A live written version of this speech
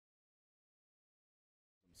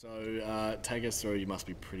So take us through. You must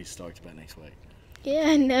be pretty stoked about next week.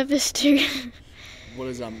 Yeah, nervous too.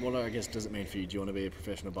 What I guess does it mean for you? Do you want to be a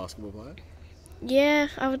professional basketball player? Yeah,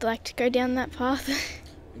 I would like to go down that path.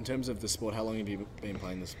 In terms of the sport, how long have you been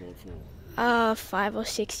playing the sport for? 5 or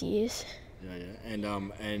 6 years. Yeah.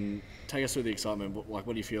 And take us through the excitement. What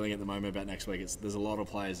are you feeling at the moment about next week? There's a lot of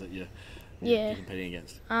players that you're competing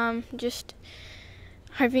against. Just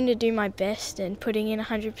hoping to do my best and putting in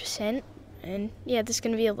 100%. And yeah, there's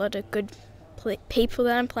going to be a lot of good people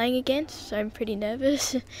that I'm playing against, so I'm pretty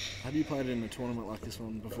nervous. Have you played in a tournament like this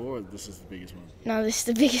one before, or this is the biggest one? No, this is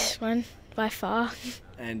the biggest one by far.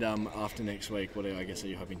 And after next week, what are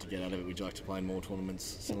you hoping to get out of it? Would you like to play in more tournaments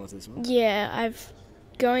similar to this one? Yeah, I'm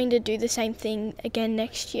going to do the same thing again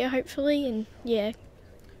next year, hopefully, and yeah.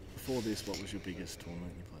 Before this, what was your biggest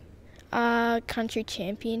tournament you played? Country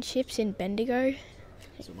championships in Bendigo.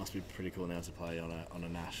 So it must be pretty cool now to play on a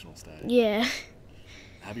national stage. Yeah.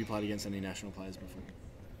 Have you played against any national players before?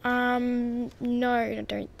 No, I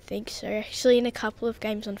don't think so. Actually, in a couple of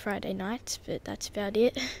games on Friday nights, but that's about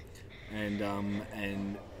it.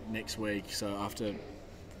 And next week, so after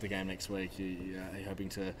the game next week, are you hoping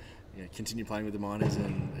to continue playing with the minors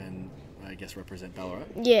and I guess represent Ballarat?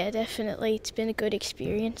 Yeah, definitely. It's been a good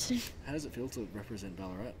experience. How does it feel to represent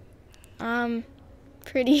Ballarat?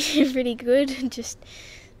 Pretty good. Just.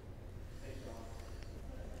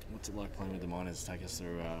 What's it like playing with the minors? Take us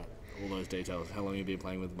through all those details. How long have you been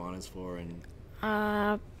playing with the minors for? And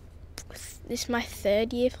this is my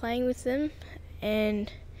 3rd year playing with them,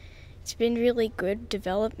 and it's been really good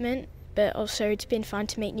development, but also it's been fun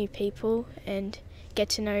to meet new people and get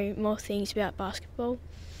to know more things about basketball.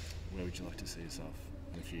 Where would you like to see yourself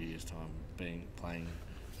in a few years' time, playing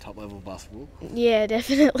top level basketball? Yeah,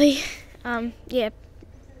 definitely.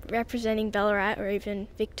 Representing Ballarat or even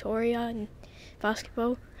Victoria in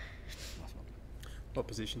basketball. What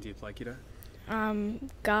position do you play, kiddo? Guard.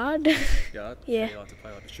 Guard? Yeah. Do you like to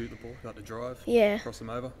play, like to shoot the ball, like to drive? Yeah. Cross them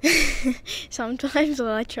over? Sometimes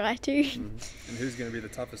I try to. And who's going to be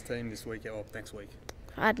the toughest team this week or next week?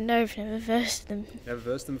 I don't know, I've never versed them. You never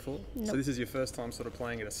versed them before? Nope. So this is your first time sort of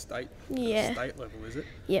playing at a state? Yeah. At a state level, is it?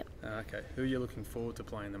 Yep. Okay. Who are you looking forward to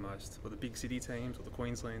playing the most? Or the big city teams, or the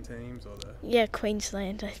Queensland teams, or the... Yeah,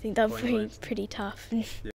 Queensland. I think they'll be Queensland. pretty tough.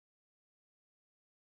 Yeah.